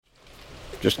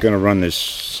Just going to run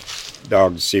this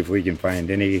dog to see if we can find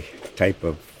any type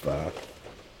of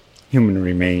human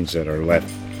remains that are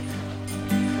left.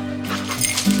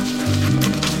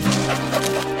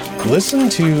 Listen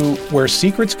to Where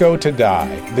Secrets Go to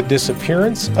Die, The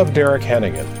Disappearance of Derek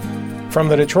Hennigan. From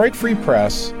the Detroit Free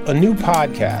Press, a new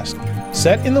podcast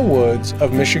set in the woods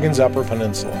of Michigan's Upper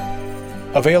Peninsula.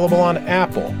 Available on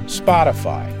Apple,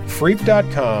 Spotify,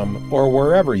 Freep.com, or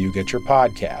wherever you get your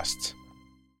podcasts.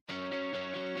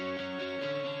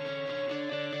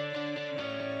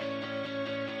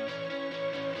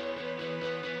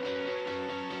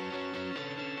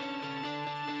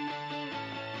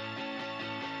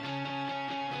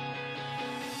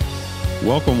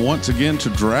 Welcome once again to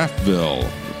Draftville,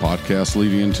 the podcast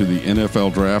leading into the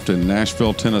NFL Draft in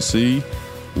Nashville, Tennessee.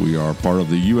 We are part of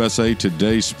the USA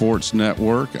Today Sports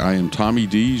Network. I am Tommy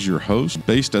Dees, your host,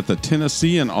 based at the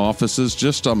Tennessean offices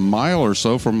just a mile or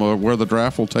so from where the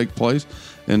draft will take place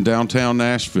in downtown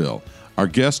Nashville. Our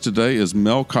guest today is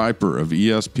Mel Kiper of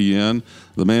ESPN,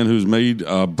 the man who's made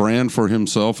a brand for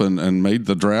himself and made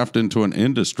the draft into an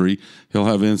industry. He'll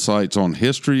have insights on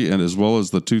history and as well as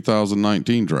the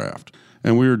 2019 draft.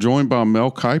 And we are joined by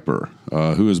Mel Kiper,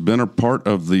 who has been a part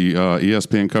of the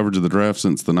ESPN coverage of the draft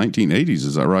since the 1980s.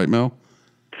 Is that right, Mel?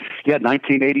 Yeah,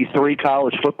 1983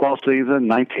 college football season,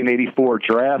 1984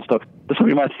 draft. So this will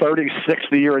be my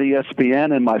 36th year at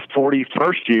ESPN and my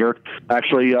 41st year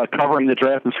actually covering the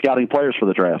draft and scouting players for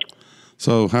the draft.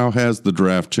 So how has the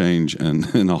draft changed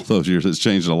in all those years? It's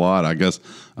changed a lot, I guess.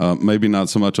 Maybe not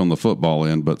so much on the football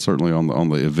end, but certainly on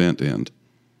the event end.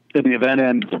 In the event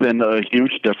end, it's been a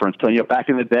huge difference. So, back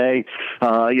in the day,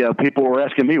 people were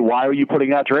asking me, why are you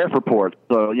putting out draft reports?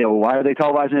 So, why are they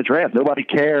televising the draft? Nobody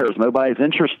cares. Nobody's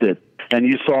interested. And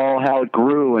you saw how it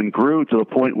grew and grew to the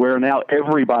point where now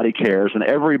everybody cares and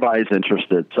everybody's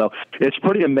interested. So it's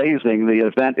pretty amazing the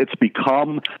event it's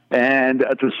become, and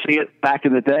to see it back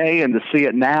in the day and to see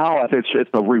it now, I think it's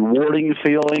a rewarding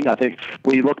feeling. I think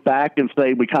we look back and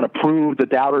say we kind of proved the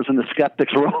doubters and the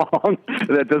skeptics wrong,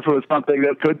 that this was something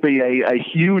that could be a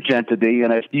huge entity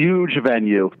and a huge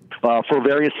venue for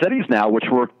various cities now, which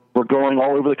we're going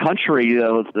all over the country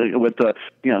with the,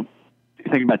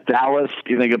 you think about Dallas,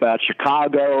 you think about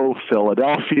Chicago,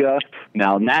 Philadelphia,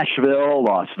 now Nashville,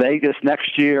 Las Vegas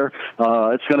next year.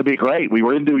 It's going to be great. We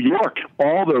were in New York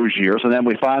all those years, and then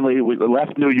we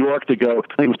left New York to go,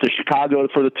 I think it was to Chicago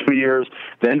for the 2 years,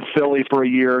 then Philly for a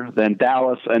year, then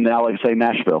Dallas, and now, like I say,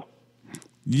 Nashville.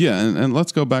 Yeah, and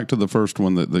let's go back to the first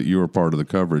one that you were part of the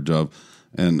coverage of.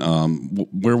 And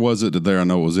where was it there? I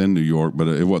know it was in New York, but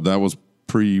that was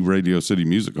pre-Radio City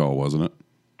Music Hall, wasn't it?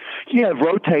 Yeah, it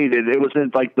rotated. It was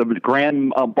in like the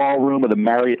grand ballroom of the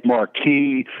Marriott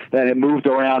Marquis, and it moved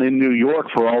around in New York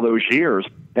for all those years.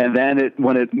 And then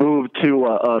when it moved to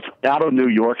out of New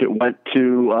York, it went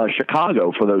to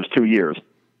Chicago for those 2 years.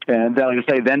 And then, like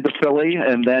I say, then to Philly,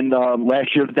 and then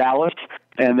last year to Dallas,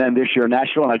 and then this year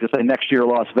Nashville, and like I say, next year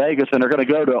Las Vegas, and they're going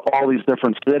to go to all these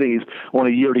different cities on a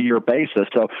year-to-year basis.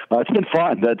 So it's been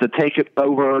fun to take it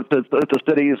over to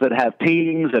cities that have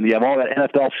teams, and you have all that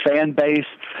NFL fan base.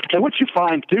 And what you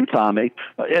find too, Tommy,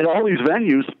 at all these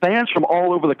venues, fans from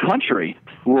all over the country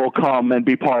will come and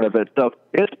be part of it. So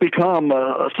it's become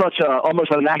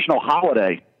almost a national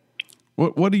holiday.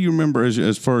 What do you remember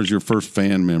as far as your first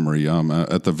fan memory?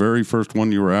 At the very first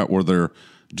one you were at, were there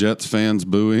Jets fans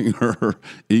booing or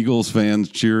Eagles fans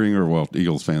cheering, or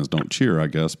Eagles fans don't cheer, I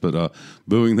guess, but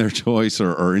booing their choice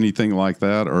or anything like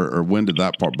that? Or when did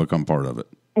that part become part of it?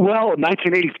 Well, in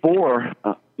 1984,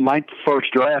 my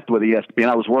first draft with ESPN,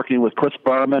 I was working with Chris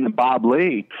Berman and Bob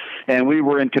Lee, and we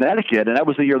were in Connecticut, and that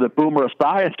was the year that Boomer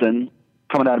Esiason,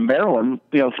 coming out of Maryland,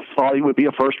 thought he would be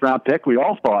a first-round pick. We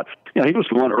all thought, he was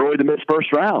going early to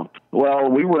mid-first round. Well,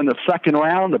 we were in the second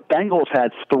round. The Bengals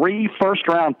had 3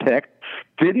 first-round picks,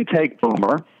 didn't take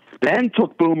Boomer, then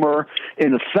took Boomer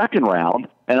in the second round.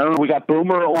 And we got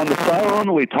Boomer on the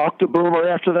phone. We talked to Boomer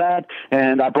after that,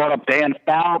 and I brought up Dan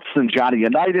Fouts and Johnny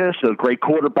Unitas, the great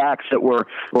quarterbacks that were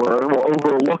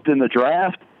overlooked in the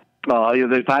draft. At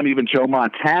the time, even Joe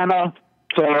Montana.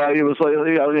 So it was,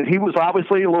 he was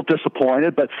obviously a little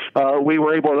disappointed, but we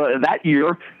were able to, that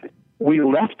year, we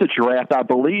left the draft, I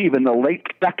believe, in the late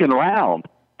second round.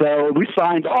 So we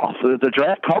signed off. The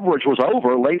draft coverage was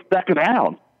over, late second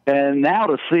round. And now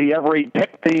to see every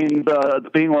pick being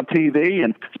on TV,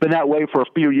 and it's been that way for a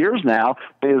few years now,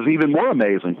 is even more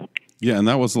amazing. Yeah, and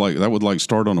that would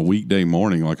start on a weekday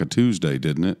morning, like a Tuesday,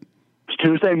 didn't it?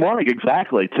 Tuesday morning,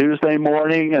 exactly. Tuesday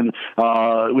morning, and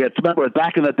remember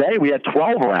back in the day we had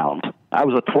 12 rounds. That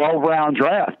was a 12-round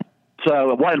draft.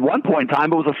 So at one point in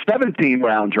time, it was a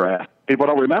 17-round draft. People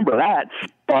don't remember that.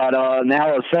 But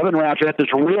now a 7-round draft is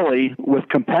really, with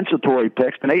compensatory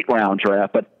picks, an 8-round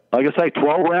draft. But like I say,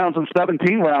 12 rounds and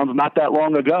 17 rounds not that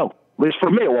long ago. At least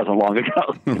for me, it wasn't long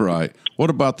ago. Right. What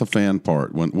about the fan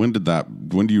part? When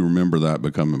do you remember that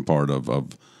becoming part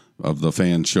of the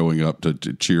fans showing up to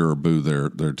cheer or boo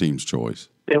their team's choice?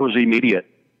 It was immediate.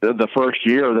 The first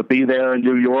year to be there in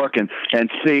New York and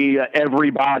see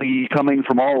everybody coming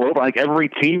from all over, like every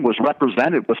team was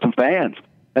represented with some fans.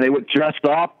 And they would dress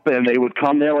up, and they would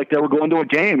come there like they were going to a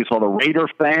game. You saw the Raider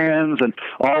fans, and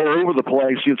all over the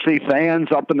place. You'd see fans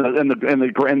up in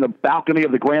the balcony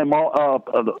of the grand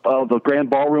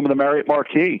ballroom of the Marriott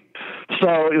Marquis.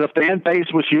 So the fan base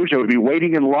was huge. They would be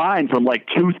waiting in line from like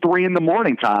 2, 3 in the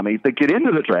morning, Tommy, to get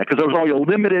into the draft because there was only a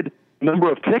limited number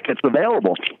of tickets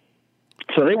available.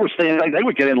 So they were saying like they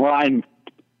would get in line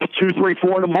 2, 3,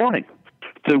 4 in the morning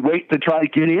to wait to try to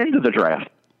get into the draft.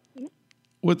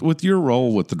 With your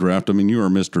role with the draft, I mean, you are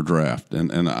Mr. Draft,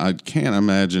 and I can't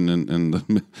imagine in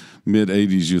the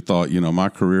mid-'80s you thought, my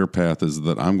career path is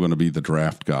that I'm going to be the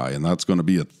draft guy, and that's going to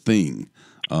be a thing,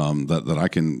 that I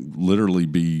can literally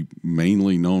be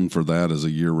mainly known for that as a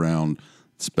year-round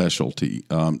specialty.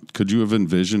 Could you have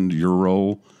envisioned your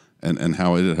role and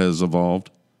how it has evolved?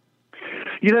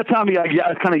 Tommy,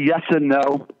 I kind of yes and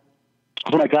no.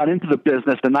 When I got into the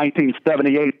business in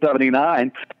 1978,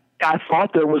 79, I thought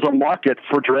there was a market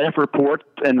for draft reports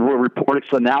and reports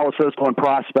analysis on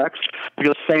prospects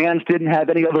because fans didn't have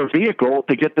any other vehicle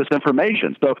to get this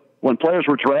information. So when players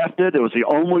were drafted, it was the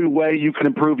only way you could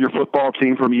improve your football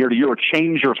team from year to year or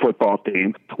change your football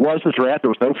team was the draft.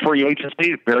 There was no free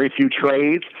agency, very few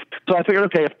trades. So I figured,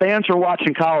 okay, if fans are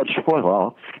watching college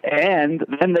football and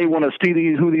then they want to see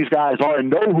who these guys are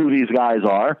and know who these guys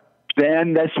are,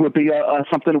 then this would be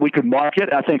something that we could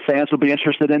market. I think fans would be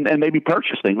interested in and maybe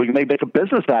purchasing. We can maybe make a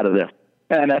business out of this.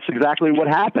 And that's exactly what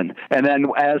happened. And then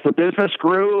as the business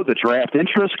grew, the draft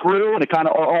interest grew, and it kind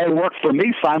of all worked for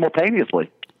me simultaneously.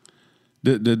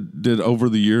 Did over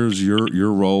the years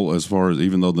your role, as far as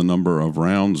even though the number of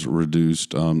rounds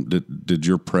reduced, did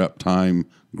your prep time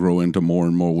grow into more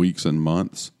and more weeks and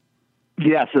months?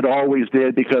 Yes, it always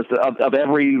did because of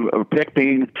every pick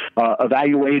being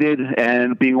evaluated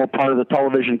and being a part of the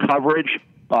television coverage.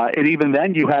 And even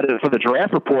then, you had it for the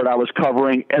draft report. I was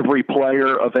covering every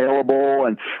player available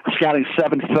and scouting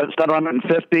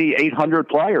 750, 800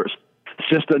 players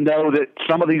just to know that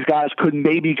some of these guys could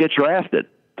maybe get drafted.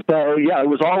 So, yeah, it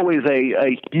was always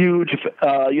a huge,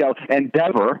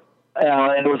 endeavor.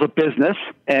 And it was a business,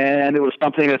 and it was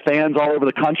something that fans all over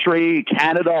the country,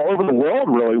 Canada, all over the world,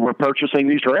 really, were purchasing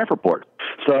these draft reports.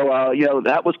 So,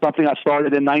 that was something I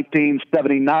started in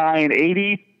 1979,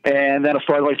 80, and then I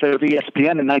started, like I said, with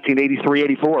ESPN in 1983,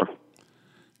 84.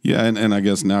 Yeah, and I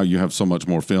guess now you have so much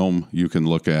more film you can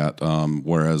look at,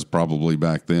 whereas probably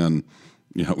back then,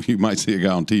 you might see a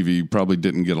guy on TV, you probably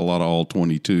didn't get a lot of all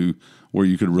 22 where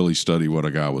you could really study what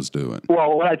a guy was doing.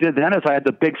 Well, what I did then is I had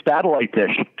the big satellite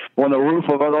dish on the roof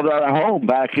of our home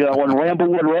back on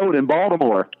Ramblewood Road in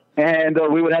Baltimore. And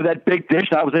we would have that big dish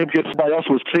that I was able to get somebody else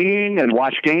was seeing and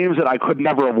watch games that I could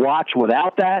never have watched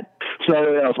without that. So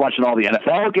I was watching all the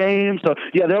NFL games. So,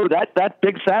 yeah, that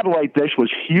big satellite dish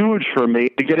was huge for me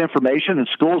to get information, and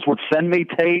schools would send me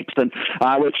tapes, and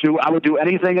I would do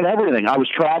anything and everything. I was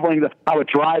traveling. I would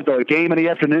drive to a game in the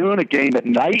afternoon, a game at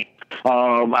night.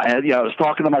 I was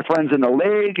talking to my friends in the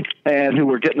league and who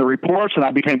were getting the reports, and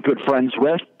I became good friends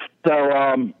with.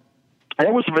 So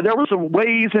there was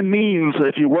ways and means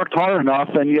if you worked hard enough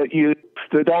and you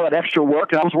did all that extra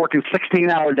work. And I was working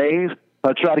 16-hour days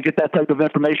to try to get that type of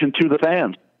information to the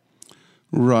fans.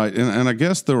 Right, and I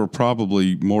guess there were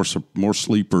probably more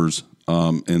sleepers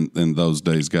in those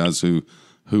days, guys who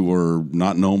were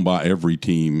not known by every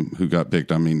team who got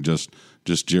picked. I mean, just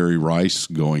Jerry Rice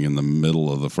going in the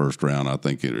middle of the first round, I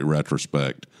think, in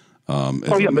retrospect.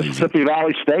 Amazing. Mississippi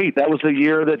Valley State. That was the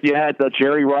year that you had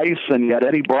Jerry Rice, and you had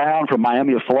Eddie Brown from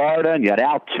Miami of Florida, and you had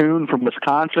Al Toon from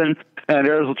Wisconsin. And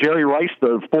there's Jerry Rice,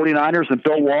 the 49ers, and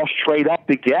Bill Walsh trade up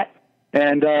to get.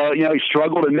 And, he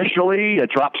struggled initially.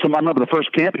 Dropped some. I remember the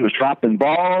first camp, he was dropping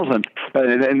balls. And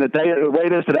the way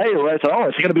it is today, I said,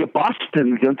 is he going to be a bust?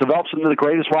 And develops into the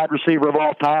greatest wide receiver of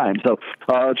all time. So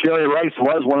Jerry Rice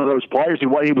was one of those players. He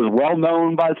was well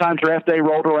known by the time draft day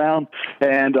rolled around.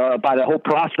 And by the whole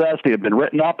process, he had been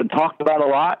written up and talked about a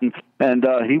lot. And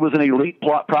he was an elite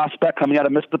prospect coming out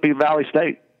of Mississippi Valley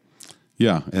State.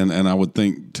 Yeah, and I would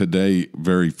think today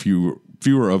very fewer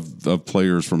of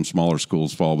players from smaller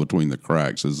schools fall between the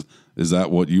cracks. Is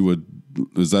that what you would?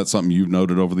 Is that something you've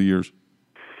noted over the years?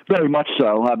 Very much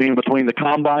so. I mean, between the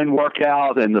combine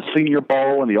workout and the Senior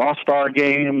Bowl and the All-Star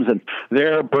games, and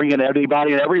they're bringing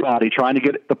everybody trying to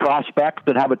get the prospects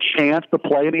that have a chance to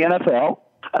play in the NFL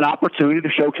an opportunity to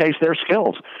showcase their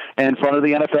skills in front of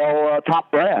the NFL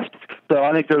top brass. So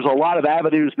I think there's a lot of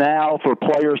avenues now for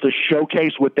players to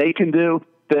showcase what they can do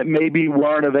that maybe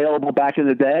weren't available back in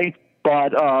the day.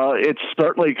 But it's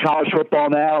certainly college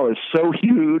football now is so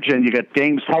huge, and you get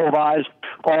games televised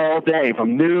all day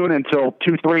from noon until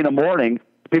 2, 3 in the morning.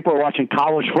 People are watching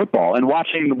college football and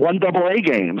watching 1AA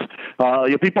games.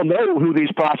 People know who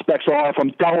these prospects are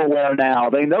from Delaware now.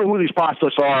 They know who these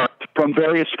prospects are from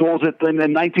various schools that in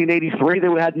 1983 they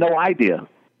had no idea.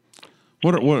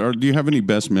 Do you have any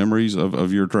best memories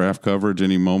of your draft coverage?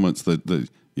 Any moments that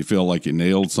you feel like you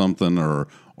nailed something or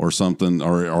something,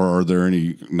 or are there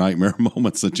any nightmare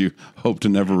moments that you hope to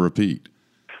never repeat?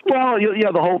 Well,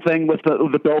 the whole thing with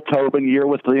the Bill Tobin year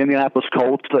with the Indianapolis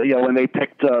Colts, when they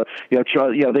picked, it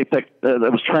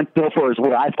was Trent Dilfer is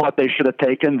what I thought they should have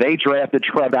taken. They drafted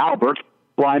Trev Albert,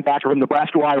 linebacker from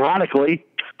Nebraska. Well, ironically,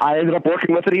 I ended up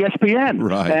working with at ESPN.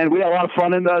 Right. And we had a lot of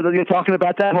fun in talking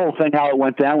about that whole thing, how it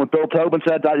went down when Bill Tobin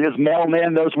said that his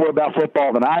mailman knows more about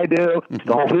football than I do.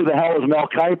 The whole who the hell is Mel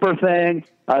Kiper thing.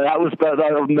 That was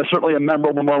certainly a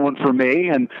memorable moment for me,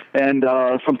 and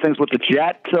some things with the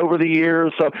Jets over the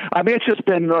years. So, I mean, it's just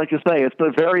been, like you say, it's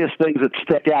the various things that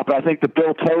stick out. But I think the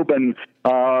Bill Tobin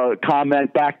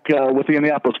comment back with the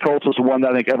Indianapolis Colts is the one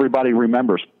that I think everybody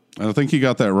remembers. I think you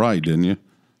got that right, didn't you?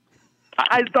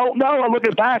 I don't know. I'm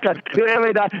looking back.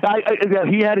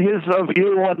 He had his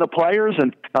view on the players,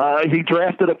 and he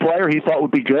drafted a player he thought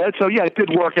would be good. So, yeah, it did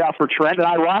work out for Trent. And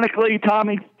ironically,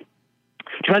 Tommy,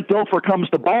 Trent Dilfer comes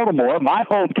to Baltimore, my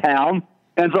hometown,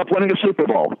 ends up winning a Super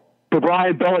Bowl for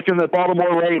Brian Billick and the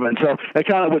Baltimore Ravens. So it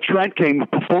kind of with Trent came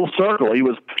full circle. He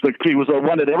was the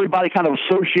one that everybody kind of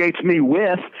associates me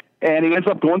with. And he ends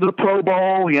up going to the Pro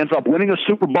Bowl. He ends up winning a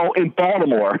Super Bowl in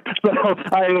Baltimore. So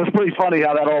it was pretty funny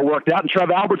how that all worked out. And Trev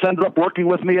Alberts ended up working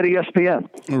with me at ESPN.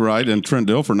 Right, and Trent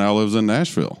Dilfer now lives in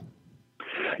Nashville.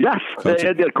 Yes, he's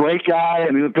a great guy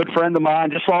and he's a good friend of mine.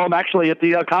 Just saw him actually at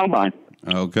the Combine.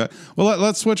 Okay. Well,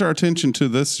 let's switch our attention to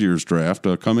this year's draft,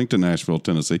 coming to Nashville,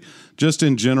 Tennessee. Just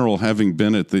in general, having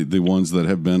been at the ones that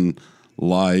have been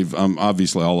live,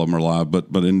 obviously all of them are live,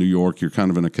 but in New York, you're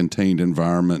kind of in a contained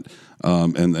environment.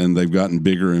 And they've gotten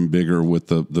bigger and bigger with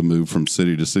the move from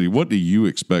city to city. What do you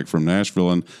expect from Nashville?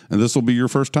 And this will be your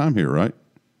first time here, right?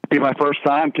 Be my first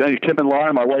time. Tim and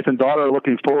Lauren, my wife and daughter, are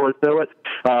looking forward to it.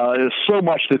 There's so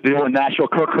much to do in Nashville.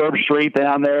 Kirk Herbstreit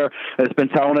down there has been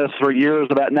telling us for years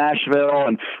about Nashville,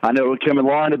 and I know Tim and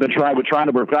Lauren have been trying. We're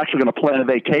actually going to plan a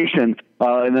vacation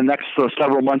in the next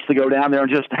several months to go down there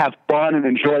and just have fun and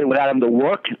enjoy it without having to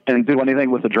work and do anything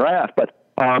with the draft. But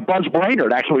Buzz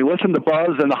Brainerd, actually listen to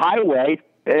Buzz in the highway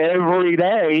every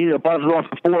day. Buzz is on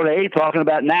from 4 to 8 talking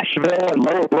about Nashville and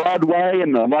Lower Broadway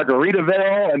and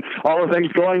Margaritaville and all the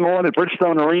things going on at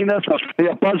Bridgestone Arena. So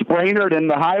Buzz Brainerd in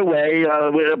the highway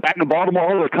back in Baltimore,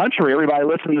 all over the country. Everybody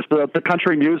listens to the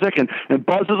country music, and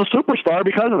Buzz is a superstar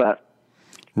because of that.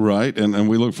 Right, and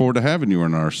we look forward to having you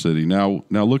in our city. Now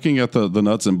looking at the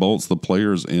nuts and bolts, the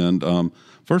players end.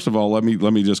 First of all, let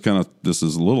me just kind of, this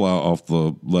is a little out off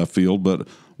the left field, but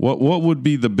what would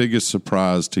be the biggest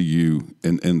surprise to you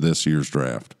in this year's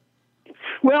draft?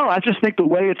 Well, I just think the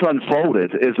way it's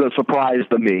unfolded is a surprise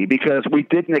to me because we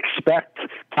didn't expect,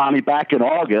 Tommy, back in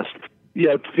August,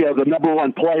 the number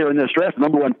one player in this draft, the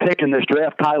number one pick in this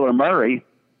draft, Kyler Murray,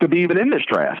 to be even in this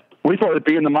draft. We thought it'd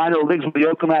be in the minor leagues with the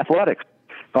Oakland Athletics.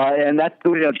 And that's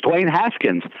Dwayne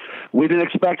Haskins. We didn't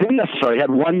expect him necessarily. He had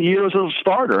 1 year as a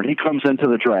starter, and he comes into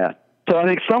the draft. So I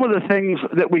think some of the things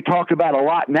that we talk about a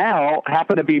lot now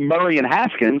happen to be Murray and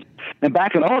Haskins, and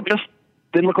back in August,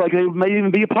 didn't look like they may even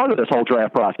be a part of this whole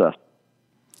draft process.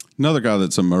 Another guy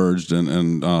that's emerged,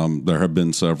 and there have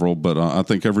been several, but I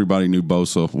think everybody knew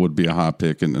Bosa would be a high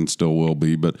pick and still will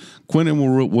be. But Quentin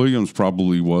Williams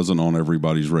probably wasn't on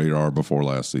everybody's radar before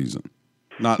last season.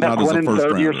 Not as a first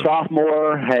third-year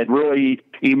sophomore had really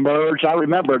emerged. I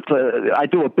remember I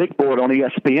do a big board on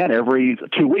ESPN every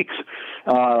 2 weeks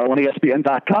on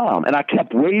ESPN.com, and I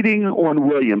kept waiting on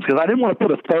Williams because I didn't want to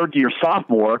put a third-year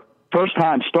sophomore,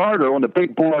 first-time starter on the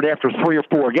big board after 3 or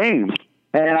 4 games.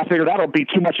 And I figured that'll be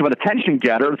too much of an attention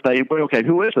getter to say, okay,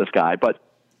 who is this guy? But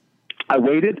I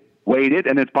waited,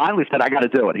 and then finally said, I got to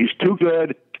do it. He's too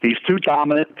good. He's too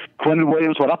dominant. Quentin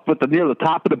Williams went up near the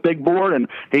top of the big board, and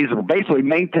he's basically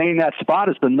maintained that spot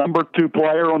as the number 2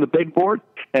 player on the big board.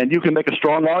 And you can make a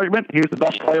strong argument. He's the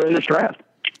best player in this draft.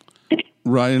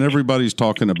 Right, and everybody's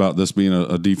talking about this being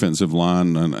a defensive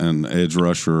line and edge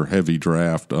rusher heavy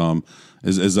draft.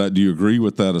 Is that? Do you agree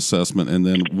with that assessment? And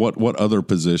then what other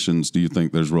positions do you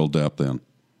think there's real depth in?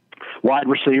 Wide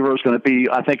receiver is going to be,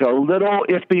 I think, a little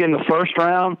iffy in the first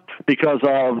round because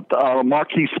of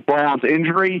Marquise Brown's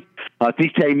injury.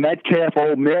 DK Metcalf,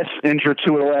 Ole Miss, injured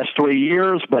 2 of the last 3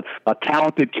 years, but a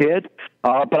talented kid.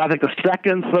 But I think the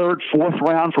second, third, fourth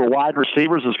round for wide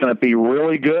receivers is going to be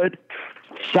really good.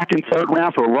 Second, third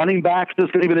round for running backs,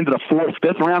 even into the fourth,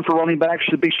 fifth round for running backs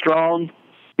should be strong.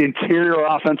 Interior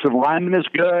offensive lineman is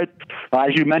good. As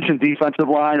you mentioned, defensive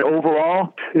line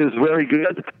overall is very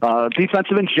good.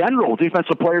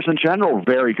 Defensive players in general,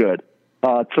 very good.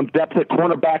 Some depth at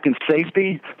cornerback and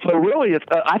safety. So really, it's,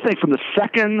 I think from the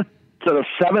second to the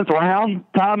seventh round,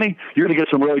 Tommy, you're going to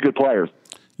get some really good players.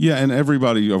 Yeah, and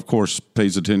everybody, of course,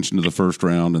 pays attention to the first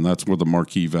round, and that's where the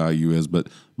marquee value is. But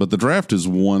the draft is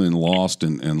won and lost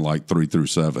in like 3 through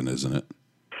 7, isn't it?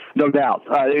 No doubt.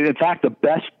 In fact, the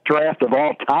best draft of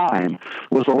all time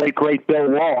was the late, great Bill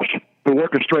Walsh, who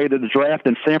orchestrated the draft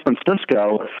in San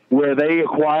Francisco, where they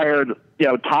acquired,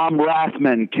 Tom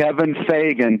Rathman, Kevin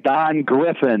Fagan, Don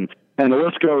Griffin, and the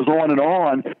list goes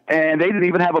on. And they didn't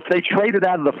even they traded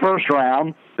out of the first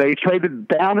round. They traded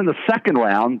down in the second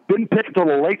round, didn't pick until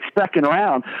the late second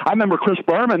round. I remember Chris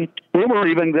Berman, we were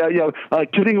even,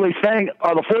 kiddingly saying,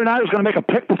 are the 49ers going to make a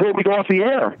pick before we go off the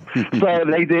air? So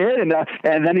they did.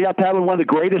 And then you have to have one of the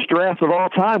greatest drafts of all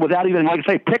time without even,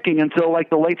 picking until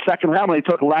the late second round when they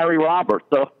took Larry Roberts,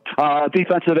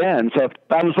 defensive end. So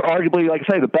that was arguably,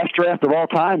 the best draft of all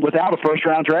time without a first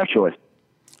round draft choice.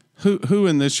 Who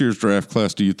in this year's draft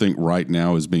class do you think right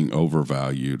now is being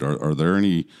overvalued? Are there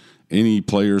any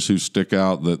players who stick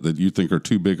out that you think are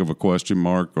too big of a question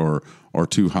mark or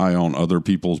too high on other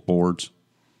people's boards?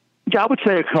 Yeah, I would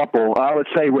say a couple. I would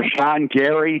say Rashawn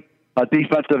Gary, a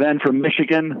defensive end from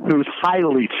Michigan, who's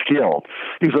highly skilled.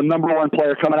 He's the number one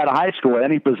player coming out of high school at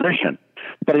any position.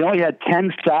 But he only had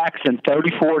 10 sacks in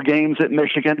 34 games at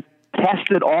Michigan,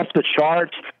 tested off the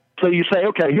charts. So you say,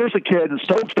 okay, here's a kid who's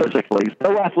so physically,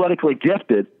 so athletically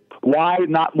gifted. Why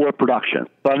not more production?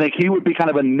 So I think he would be kind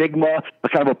of an enigma, a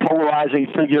kind of a polarizing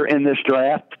figure in this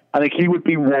draft. I think he would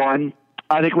be one.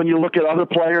 I think when you look at other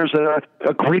players,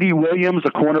 Greedy Williams, a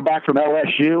cornerback from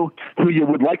LSU, who you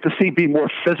would like to see be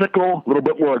more physical, a little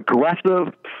bit more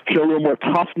aggressive, show a little more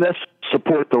toughness,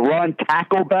 support the run,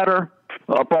 tackle better.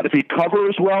 But if he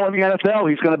covers well in the NFL,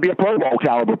 he's going to be a Pro Bowl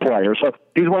caliber player. So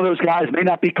he's one of those guys, may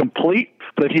not be complete,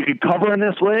 but if you can cover in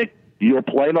this league, you'll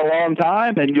play in a long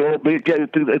time and you'll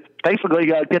basically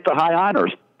get the high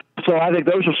honors. So I think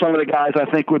those are some of the guys I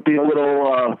think would be a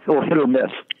little hit or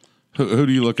miss. Who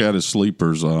do you look at as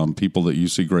sleepers, people that you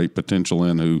see great potential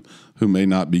in who may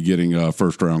not be getting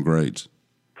first-round grades?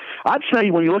 I'd say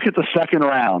when you look at the second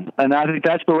round, and I think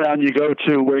that's the round you go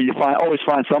to where you always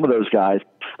find some of those guys.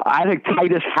 I think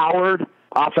Titus Howard,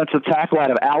 offensive tackle out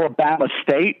of Alabama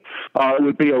State,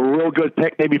 would be a real good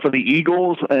pick maybe for the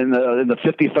Eagles in the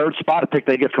 53rd spot, a pick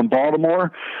they get from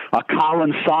Baltimore.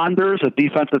 Colin Saunders, a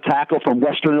defensive tackle from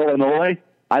Western Illinois.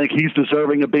 I think he's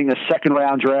deserving of being a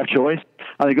second-round draft choice.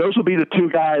 I think those would be the two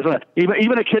guys.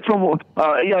 Even a kid from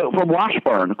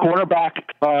Washburn, cornerback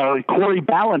Corey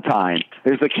Ballantyne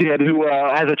is the kid who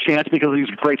has a chance because he's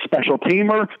a great special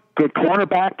teamer, good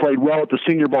cornerback, played well at the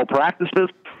Senior Bowl practices.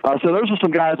 So those are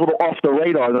some guys a little off the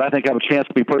radar that I think have a chance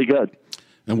to be pretty good.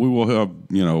 And we will have,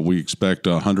 we expect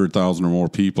 100,000 or more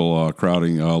people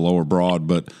crowding Lower Broad,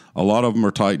 but a lot of them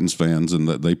are Titans fans, and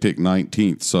that they pick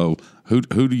 19th. So who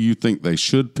do you think they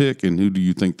should pick, and who do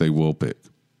you think they will pick?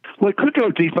 Well, it could go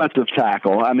defensive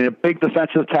tackle. I mean, a big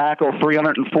defensive tackle,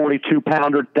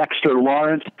 342-pounder Dexter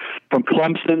Lawrence from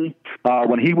Clemson.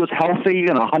 When he was healthy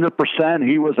and 100%,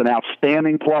 he was an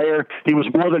outstanding player. He was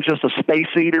more than just a space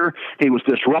eater. He was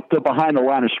disruptive behind the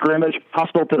line of scrimmage,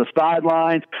 hustled to the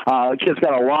sideline. Kid's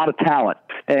got a lot of talent.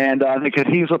 And I think if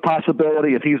he's a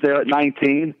possibility, if he's there at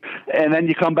 19. And then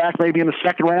you come back maybe in the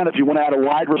second round if you want to add a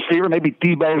wide receiver, maybe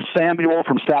Deebo Samuel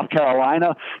from South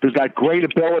Carolina, who's got great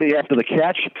ability after the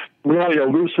catch, really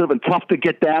elusive and tough to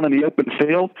get down in the open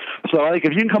field. So I think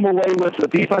if you can come away with a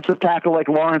defensive tackle like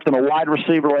Lawrence and a wide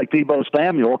receiver like Deebo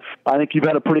Samuel, I think you've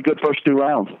had a pretty good first 2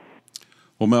 rounds.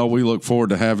 Well, Mel, we look forward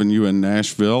to having you in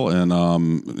Nashville and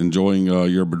enjoying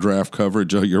your draft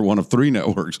coverage. You're one of 3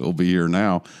 networks that will be here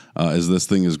now as this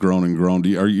thing has grown and grown.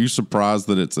 Are you surprised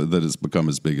that it's become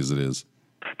as big as it is?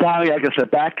 Tommy, like I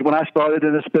said, back when I started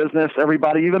in this business,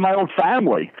 everybody, even my own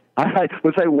family, I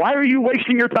would say, why are you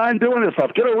wasting your time doing this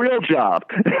stuff? Get a real job.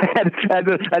 and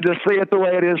to see it the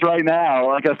way it is right now,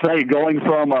 like I say, going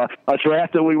from a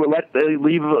draft that we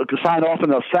would sign off in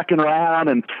the second round,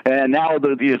 and now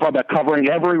you talk about covering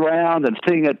every round and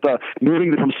seeing it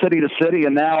moving from city to city,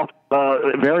 and now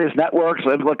various networks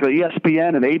like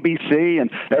ESPN and ABC, and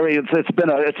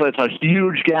it's a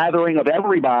huge gathering of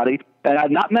everybody.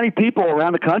 And not many people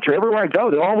around the country, everywhere I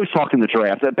go, they're always talking the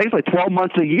draft. Basically 12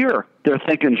 months a year, they're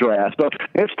thinking draft. So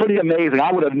it's pretty amazing.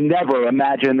 I would have never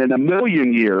imagined in a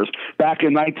million years back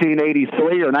in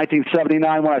 1983 or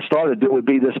 1979 when I started it would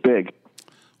be this big.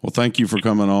 Well, thank you for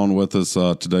coming on with us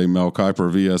today, Mel Kiper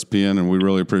of ESPN, and we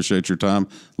really appreciate your time.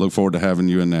 Look forward to having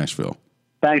you in Nashville.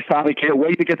 Thanks, Tommy. Can't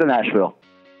wait to get to Nashville.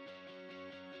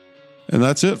 And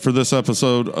that's it for this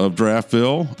episode of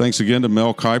Draftville. Thanks again to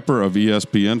Mel Kiper of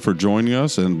ESPN for joining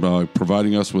us and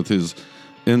providing us with his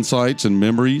insights and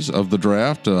memories of the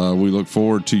draft. We look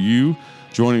forward to you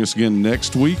joining us again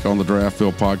next week on the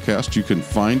Draftville podcast. You can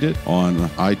find it on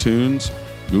iTunes,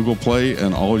 Google Play,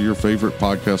 and all your favorite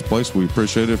podcast places. We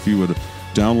appreciate it if you would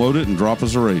download it and drop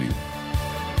us a rating.